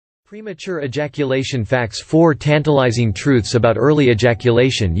Premature ejaculation facts: 4 tantalizing truths about early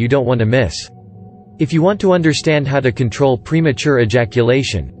ejaculation you don't want to miss. If you want to understand how to control premature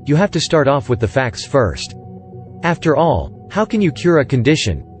ejaculation, you have to start off with the facts first. After all, how can you cure a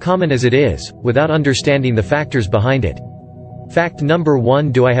condition, common as it is, without understanding the factors behind it? Fact number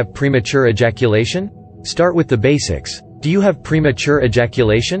 1: Do I have premature ejaculation? Start with the basics. Do you have premature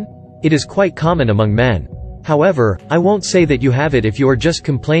ejaculation? It is quite common among men. However, I won't say that you have it if you are just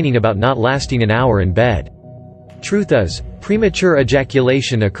complaining about not lasting an hour in bed. Truth is, premature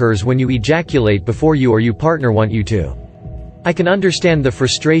ejaculation occurs when you ejaculate before you or your partner want you to. I can understand the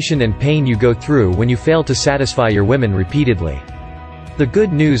frustration and pain you go through when you fail to satisfy your women repeatedly. The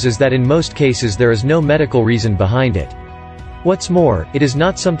good news is that in most cases there is no medical reason behind it. What's more, it is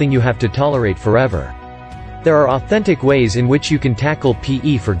not something you have to tolerate forever. There are authentic ways in which you can tackle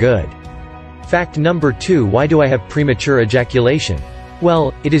PE for good. Fact number 2: Why do I have premature ejaculation?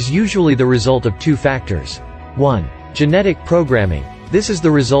 Well, it is usually the result of 2 factors. 1. Genetic programming. This is the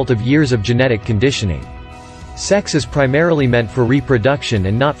result of years of genetic conditioning. Sex is primarily meant for reproduction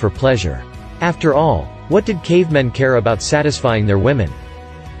and not for pleasure. After all, what did cavemen care about satisfying their women?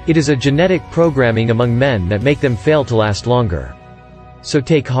 It is a genetic programming among men that make them fail to last longer. So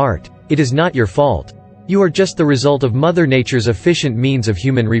take heart. It is not your fault. You are just the result of Mother Nature's efficient means of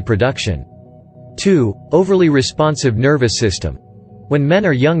human reproduction. 2. Overly responsive nervous system. When men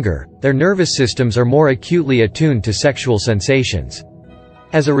are younger, their nervous systems are more acutely attuned to sexual sensations.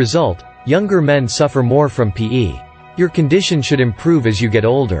 As a result, younger men suffer more from PE. Your condition should improve as you get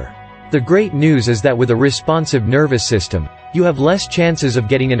older. The great news is that with a responsive nervous system, you have less chances of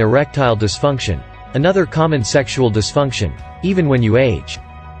getting an erectile dysfunction, another common sexual dysfunction, even when you age.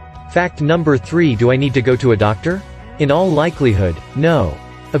 Fact number 3: Do I need to go to a doctor? In all likelihood, no.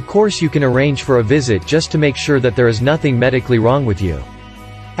 Of course you can arrange for a visit just to make sure that there is nothing medically wrong with you.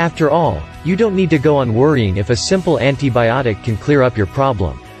 After all, you don't need to go on worrying if a simple antibiotic can clear up your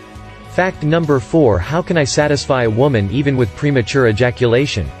problem. Fact number 4: How can I satisfy a woman even with premature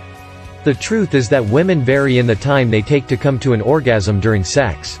ejaculation? The truth is that women vary in the time they take to come to an orgasm during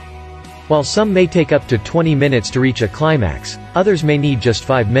sex. While some may take up to 20 minutes to reach a climax, others may need just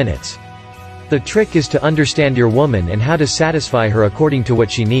 5 minutes. The trick is to understand your woman and how to satisfy her according to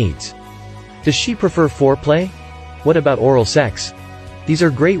what she needs. Does she prefer foreplay? What about oral sex? These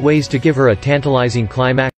are great ways to give her a tantalizing climax.